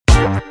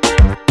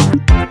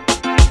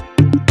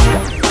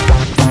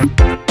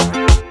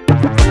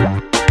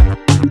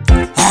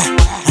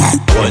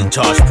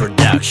Touch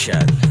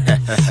Production.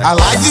 I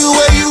like the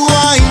way you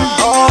whine,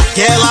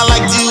 girl, I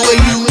like the way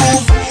you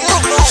move.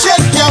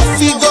 Shake your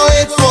figure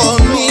eight for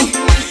me,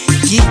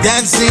 keep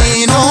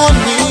dancing on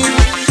me.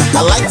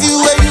 I like the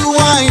way you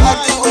whine,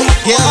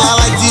 girl, I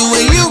like the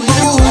way you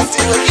move.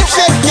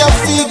 Shake your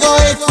figure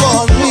eight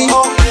for me,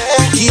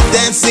 keep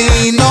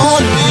dancing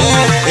on me.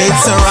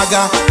 It's a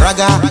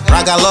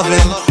raga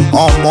loving.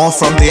 More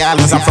from the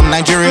islands, I'm from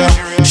Nigeria.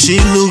 She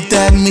looked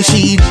at me,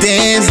 she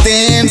danced,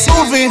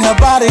 moving her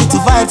body to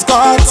Vibes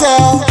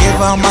Cartel. Give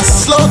her my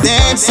slow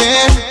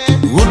dancing,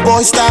 rude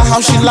boy style,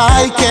 how she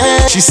like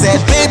it. She said,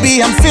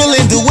 baby, I'm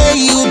feeling the way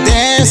you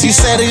dance. You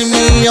setting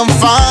me on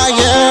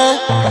fire.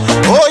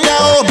 Oh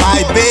yeah, oh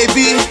my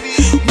baby,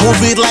 move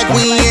it like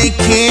we in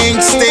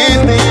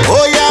Kingston.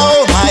 Oh yeah,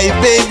 oh my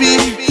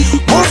baby,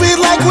 move it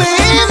like we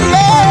in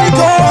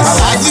Lagos.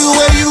 I like the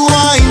way you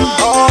whine,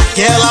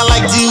 girl, I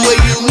like the way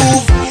you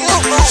move.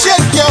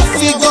 Shake your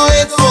figure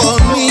eight for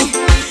me,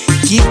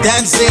 keep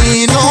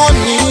dancing on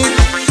me.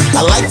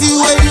 I like the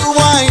way you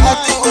whine,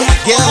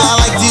 girl, I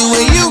like the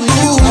way you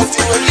move.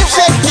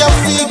 Shake your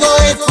figure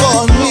eight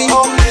for me,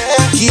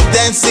 keep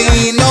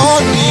dancing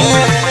on me.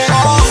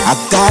 I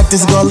got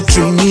this girl,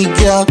 Trini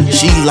girl,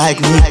 she like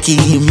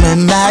Nicki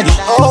Minaj.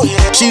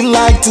 She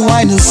like to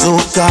whine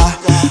soca,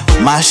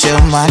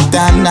 Masha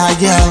Madonna,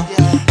 yeah.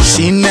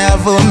 She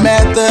never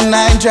met a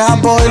Niger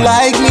boy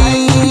like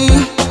me.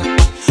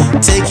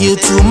 Take you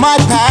to my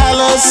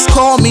palace,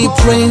 call me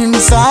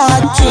Prince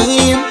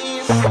Hakeem.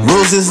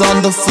 Roses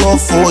on the floor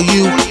for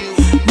you,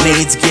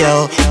 maids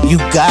girl, you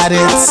got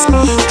it.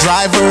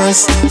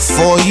 Drivers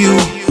for you,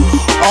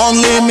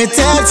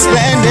 unlimited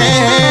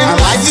spending. I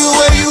like the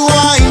way you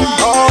whine,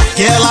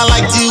 girl, I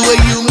like the way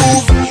you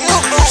move.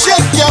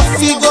 Shake your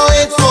figure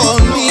eight for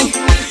me,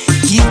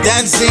 keep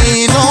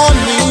dancing on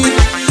me.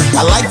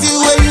 I like the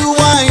way you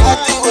whine,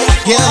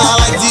 girl, I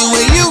like the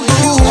way you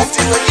move.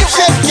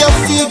 Shake your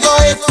figure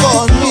eight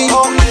for me,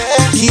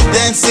 keep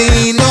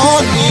dancing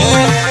on me.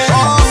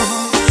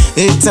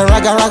 It's a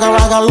raga loving,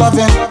 raga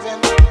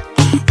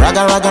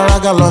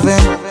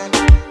loving.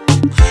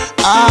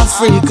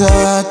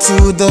 Africa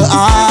to the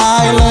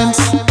islands.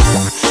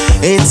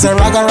 It's a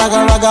raga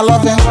loving, raga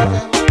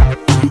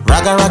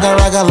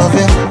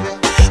loving.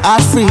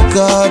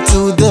 Africa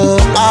to the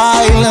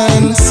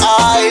islands.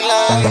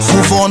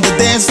 Move on the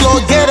dance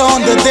floor, get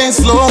on the dance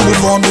floor.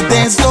 Move on the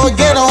dance floor,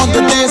 get on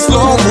the dance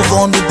floor. Move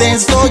on the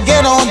dance floor,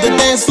 get on the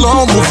dance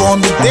floor. Move on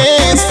the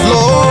dance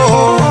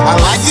floor. I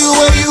like you